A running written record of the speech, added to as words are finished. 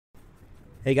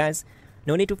Hey guys,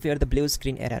 no need to fear the blue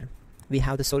screen error. We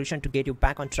have the solution to get you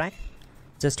back on track.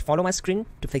 Just follow my screen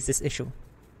to fix this issue.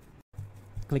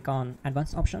 Click on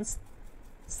Advanced Options,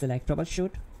 select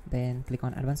Troubleshoot, then click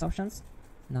on Advanced Options.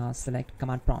 Now select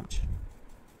Command Prompt.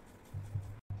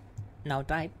 Now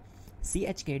type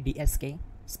chkdsk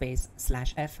space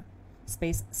 /f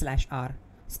space /r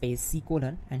space c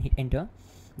colon and hit enter.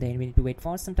 Then we need to wait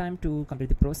for some time to complete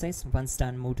the process. Once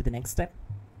done, move to the next step.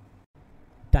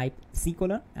 Type c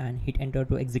colon and hit enter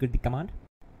to execute the command.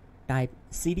 Type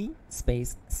cd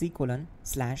space c colon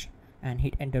 / and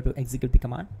hit enter to execute the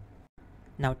command.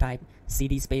 Now type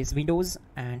cd space Windows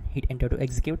and hit enter to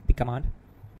execute the command.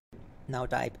 Now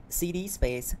type cd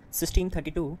space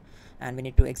 1632 and we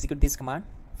need to execute this command.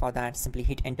 For that, simply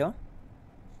hit enter.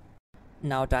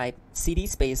 Now type cd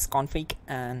space config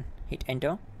and hit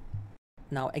enter.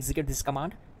 Now execute this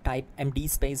command. Type md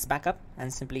space backup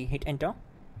and simply hit enter.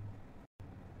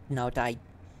 Now type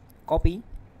copy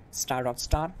 ***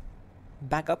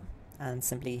 backup and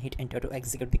simply hit enter to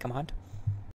execute the command.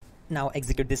 Now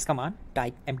execute this command.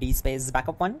 Type md space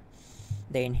backup1,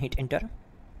 then hit enter.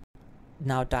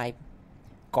 Now type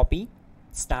copy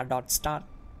 **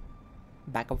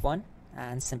 backup1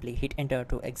 and simply hit enter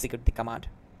to execute the command.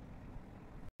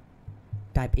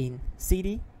 Type in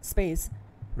cd space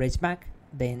regback,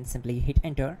 then simply hit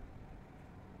enter.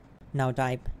 Now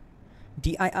type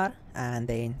dir and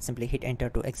then simply hit enter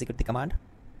to execute the command.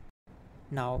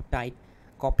 Now type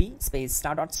copy space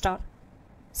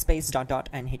 ** space ...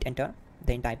 and hit enter.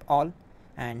 Then type all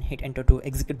and hit enter to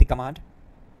execute the command.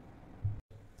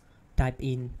 Type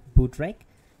in bootrec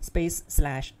space /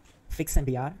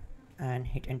 fixmdr and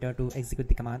hit enter to execute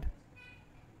the command.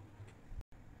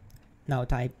 Now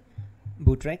type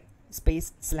bootrec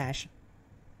space /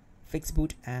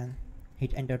 fixboot and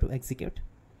hit enter to execute.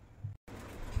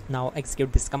 Now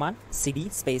execute this command cd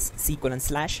space c colon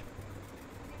 /.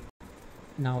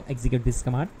 Now execute this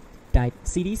command. Type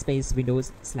cd space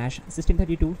Windows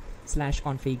 /1632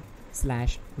 /config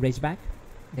 /regback,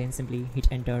 then simply hit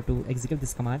enter to execute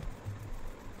this command.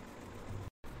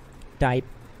 Type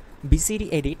bcd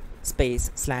edit space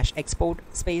 /export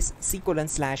space c colon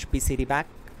 /bcd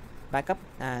backup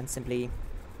and simply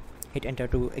hit enter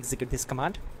to execute this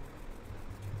command.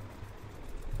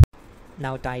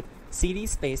 Now type cd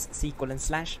space c colon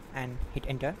 / and hit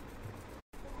enter.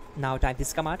 Now type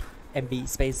this command md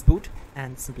space boot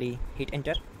and simply hit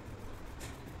enter.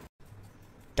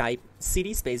 Type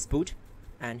cd space boot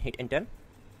and hit enter.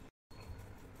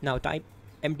 Now type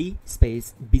md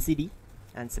space bcd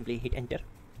and simply hit enter.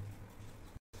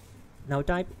 Now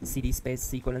type cd space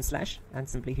c colon / and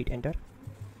simply hit enter.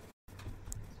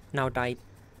 Now type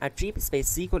attrib space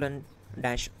c colon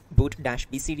 -boot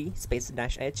 -bcd space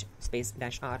 -h space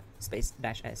 -r space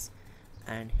 -s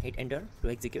and hit enter to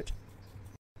execute.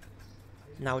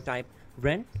 Now type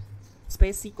run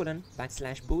space c colon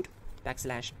 \boot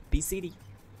 \bcd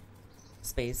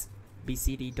space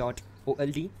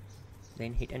bcd.old,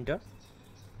 then hit enter.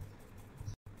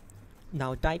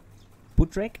 Now type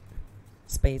bootrec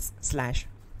space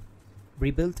 /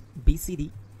 rebuild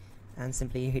bcd and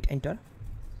simply hit enter.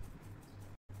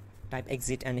 Type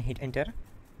exit and hit enter.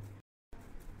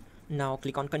 Now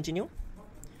click on continue.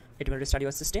 It will restart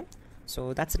your system.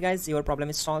 So that's it guys, your problem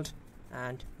is solved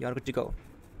and you are good to go.